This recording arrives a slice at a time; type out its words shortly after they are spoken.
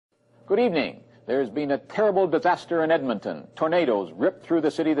Good evening. There's been a terrible disaster in Edmonton. Tornadoes ripped through the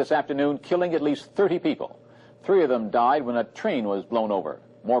city this afternoon, killing at least 30 people. 3 of them died when a train was blown over.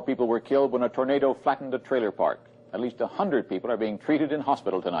 More people were killed when a tornado flattened a trailer park. At least 100 people are being treated in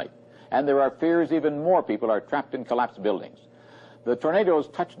hospital tonight. And there are fears even more people are trapped in collapsed buildings. The tornadoes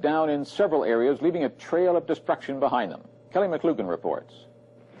touched down in several areas, leaving a trail of destruction behind them. Kelly McClugan reports.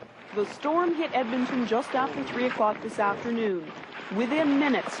 The storm hit Edmonton just after 3 o'clock this afternoon. Within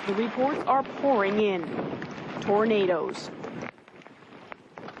minutes, the reports are pouring in. Tornadoes.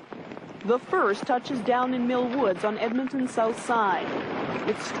 The first touches down in Mill Woods on Edmonton's south side.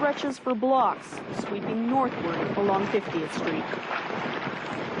 It stretches for blocks, sweeping northward along 50th Street.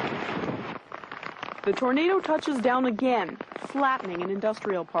 The tornado touches down again, flattening an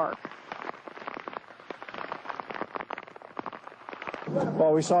industrial park.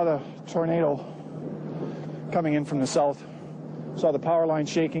 Well, we saw the tornado coming in from the south. Saw the power line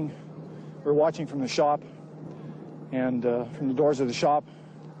shaking. We were watching from the shop, and from the doors of the shop,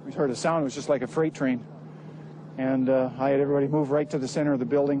 we heard a sound. It was just like a freight train. And I had everybody move right to the center of the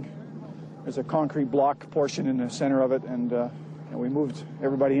building. There's a concrete block portion in the center of it, and we moved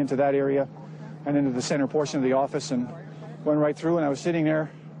everybody into that area and into the center portion of the office and went right through. And I was sitting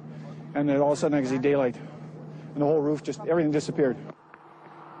there, and then all of a sudden I could see daylight, and the whole roof, just everything disappeared.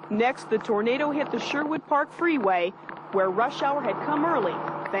 Next, the tornado hit the Sherwood Park Freeway, where rush hour had come early,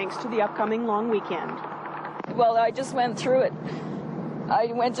 thanks to the upcoming long weekend. Well, I just went through it.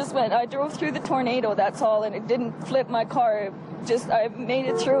 I drove through the tornado, that's all, and it didn't flip my car. I made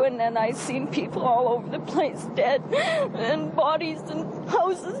it through, and then I seen people all over the place dead, and bodies and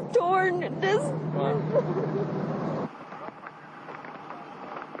houses torn, and this.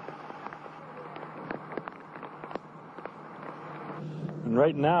 And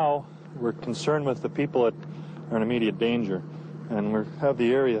right now, we're concerned with the people that are in immediate danger, and we have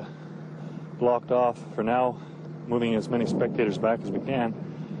the area blocked off for now, moving as many spectators back as we can.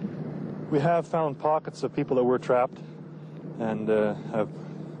 We have found pockets of people that were trapped and have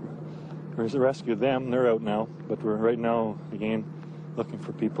rescued them. They're out now, but we're right now, again, looking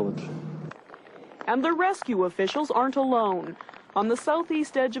for people. And the rescue officials aren't alone. On the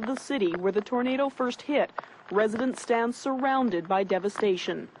southeast edge of the city, where the tornado first hit, residents stand surrounded by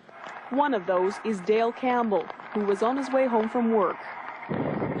devastation. One of those is Dale Campbell, who was on his way home from work.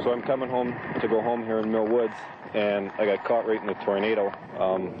 So I'm coming home to go home here in Mill Woods, and I got caught right in the tornado.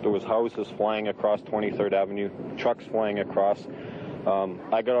 There was houses flying across 23rd Avenue, trucks flying across.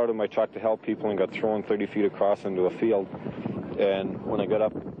 I got out of my truck to help people and got thrown 30 feet across into a field. And when I got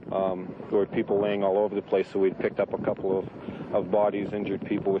up, there were people laying all over the place, so we'd picked up a couple of bodies, injured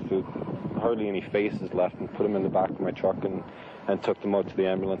people with hardly any faces left, and put them in the back of my truck and took them out to the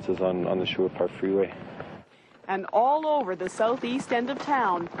ambulances on the Sherwood Park Freeway. And all over the southeast end of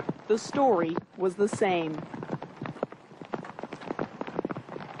town, the story was the same.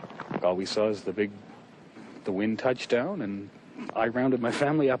 All we saw is the wind touched down, and I rounded my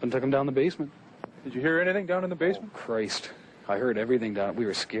family up and took them down the basement. Did you hear anything down in the basement? Oh, Christ. I heard everything down. We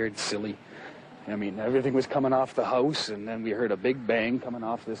were scared silly. I mean, everything was coming off the house, and then we heard a big bang coming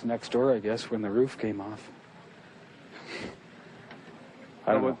off this next door, I guess, when the roof came off.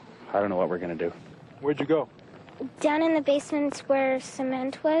 I don't know what we're going to do. Where'd you go? Down in the basement where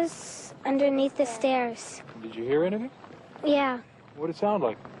cement was, underneath the stairs. Did you hear anything? Yeah. What did it sound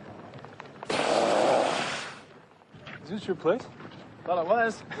like? Is this your place? Well, it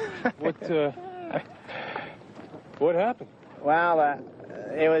was. What happened? Well,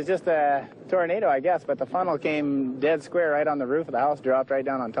 it was just a tornado, I guess, but the funnel came dead square right on the roof of the house, dropped right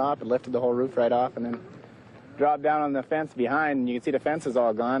down on top, and lifted the whole roof right off, and then dropped down on the fence behind, and you could see the fence is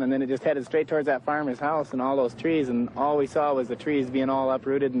all gone, and then it just headed straight towards that farmer's house and all those trees, and all we saw was the trees being all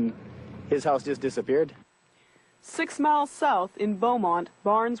uprooted, and his house just disappeared. 6 miles south in Beaumont,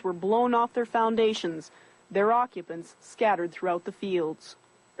 barns were blown off their foundations, their occupants scattered throughout the fields.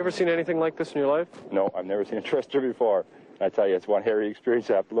 Ever seen anything like this in your life? No, I've never seen a twister before. I tell you, it's one hairy experience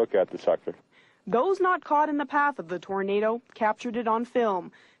I have to look at, the sucker. Those not caught in the path of the tornado captured it on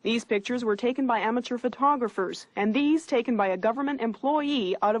film. These pictures were taken by amateur photographers, and these taken by a government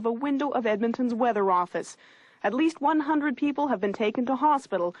employee out of a window of Edmonton's weather office. At least 100 people have been taken to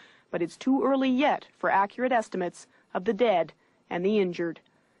hospital, but it's too early yet for accurate estimates of the dead and the injured.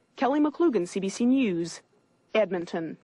 Kelly McClugan, CBC News, Edmonton.